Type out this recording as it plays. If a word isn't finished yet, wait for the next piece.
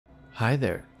Hi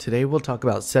there. Today we'll talk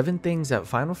about 7 things that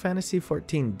Final Fantasy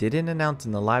XIV didn't announce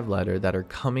in the live letter that are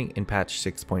coming in patch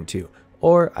 6.2.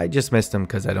 Or I just missed them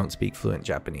because I don't speak fluent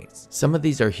Japanese. Some of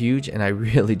these are huge and I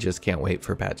really just can't wait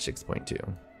for patch 6.2.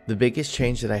 The biggest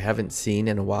change that I haven't seen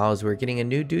in a while is we're getting a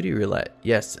new duty roulette.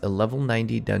 Yes, a level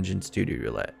 90 dungeons duty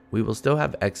roulette. We will still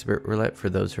have expert roulette for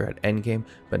those who are at endgame,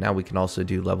 but now we can also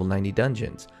do level 90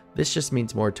 dungeons. This just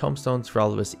means more tomestones for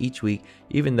all of us each week,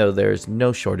 even though there's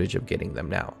no shortage of getting them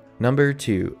now. Number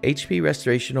 2, HP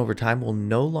restoration over time will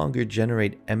no longer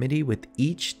generate enmity with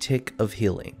each tick of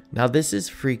healing. Now this is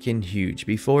freaking huge.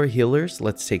 Before, healers,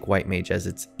 let's take White Mage as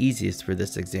its easiest for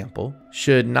this example,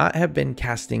 should not have been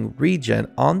casting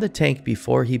regen on the tank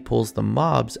before he pulls the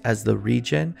mobs, as the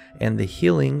regen and the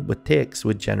healing with ticks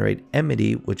would generate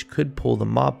enmity, which could pull the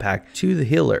mob pack to the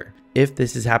healer. If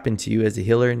this has happened to you as a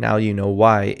healer, now you know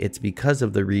why. It's because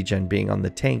of the regen being on the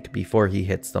tank before he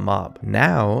hits the mob.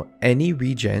 Now, any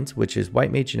regens, which is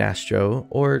White Mage and Astro,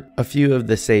 or a few of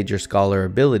the Sage or Scholar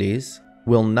abilities,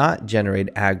 will not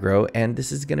generate aggro, and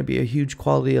this is going to be a huge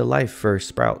quality of life for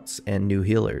sprouts and new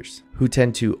healers who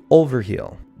tend to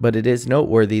overheal. But it is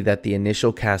noteworthy that the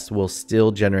initial cast will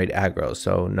still generate aggro,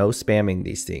 so no spamming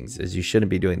these things, as you shouldn't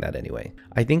be doing that anyway.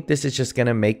 I think this is just going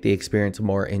to make the experience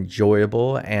more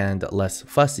enjoyable and less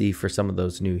fussy for some of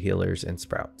those new healers and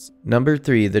sprouts. Number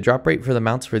 3, the drop rate for the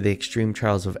mounts for the Extreme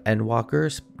Trials of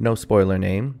Endwalker, no spoiler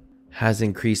name, has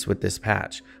increased with this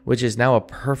patch, which is now a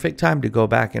perfect time to go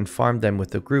back and farm them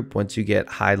with the group once you get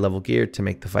high level gear to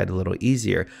make the fight a little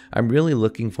easier. I'm really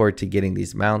looking forward to getting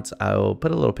these mounts. I'll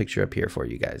put a little picture up here for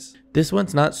you guys. This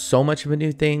one's not so much of a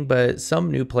new thing, but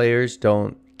some new players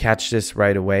don't catch this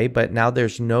right away, but now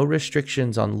there's no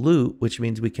restrictions on loot, which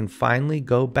means we can finally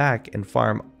go back and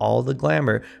farm all the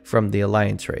glamour from the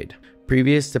Alliance raid.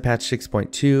 Previous to patch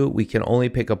 6.2, we can only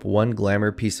pick up 1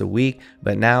 glamour piece a week,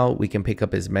 but now we can pick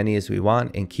up as many as we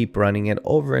want and keep running it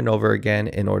over and over again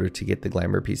in order to get the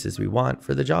glamour pieces we want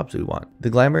for the jobs we want. The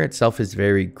glamour itself is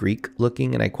very Greek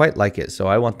looking and I quite like it, so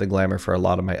I want the glamour for a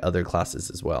lot of my other classes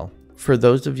as well. For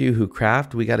those of you who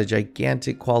craft, we got a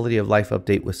gigantic quality of life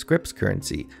update with scripts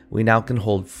currency. We now can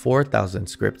hold 4,000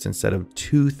 scripts instead of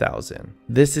 2,000.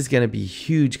 This is going to be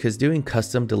huge because doing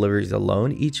custom deliveries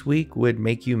alone each week would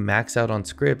make you max out on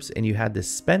scripts and you had to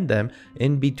spend them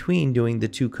in between doing the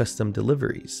 2 custom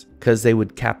deliveries, because they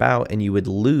would cap out and you would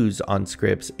lose on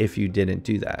scripts if you didn't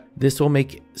do that. This will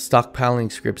make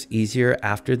stockpiling scripts easier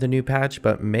after the new patch,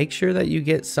 but make sure that you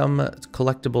get some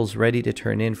collectibles ready to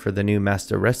turn in for the new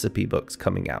master recipe books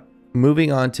coming out.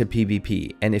 Moving on to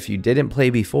PvP, and if you didn't play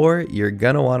before, you're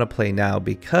gonna want to play now,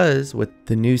 because with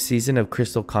the new season of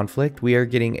Crystal Conflict, we are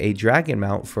getting a dragon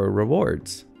mount for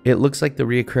rewards. It looks like the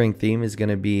reoccurring theme is going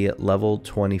to be level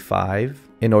 25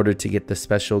 in order to get the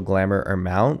special glamour or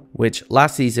mount, which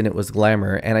last season it was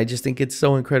glamour, and I just think it's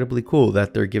so incredibly cool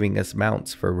that they're giving us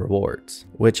mounts for rewards,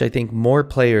 which I think more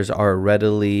players are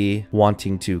readily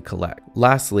wanting to collect.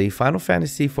 Lastly, Final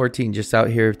Fantasy XIV just out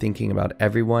here thinking about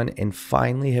everyone and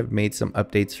finally have made some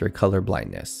updates for color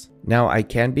blindness. Now I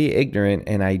can be ignorant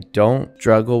and I don't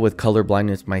struggle with color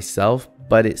blindness myself,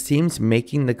 but it seems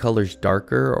making the colors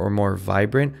darker or more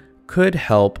vibrant could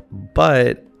help,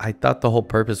 but I thought the whole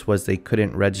purpose was they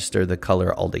couldn't register the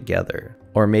color altogether.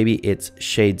 Or maybe it's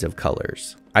shades of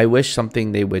colors. I wish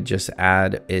something they would just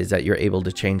add is that you're able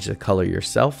to change the color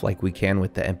yourself, like we can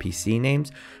with the NPC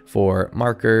names for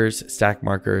markers, stack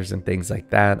markers, and things like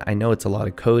that. I know it's a lot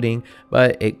of coding,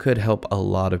 but it could help a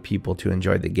lot of people to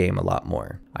enjoy the game a lot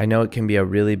more. I know it can be a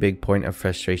really big point of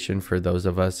frustration for those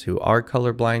of us who are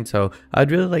colorblind, so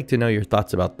I'd really like to know your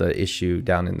thoughts about the issue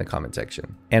down in the comment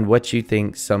section and what you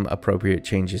think some appropriate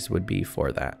changes would be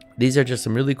for that. These are just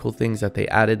some really cool things that they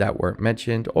added that weren't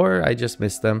mentioned, or I just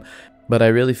missed them. But I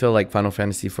really feel like Final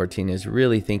Fantasy XIV is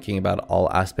really thinking about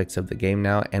all aspects of the game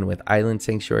now, and with Island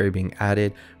Sanctuary being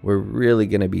added, we're really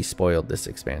going to be spoiled this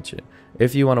expansion.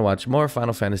 If you want to watch more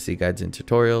Final Fantasy guides and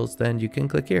tutorials, then you can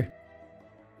click here.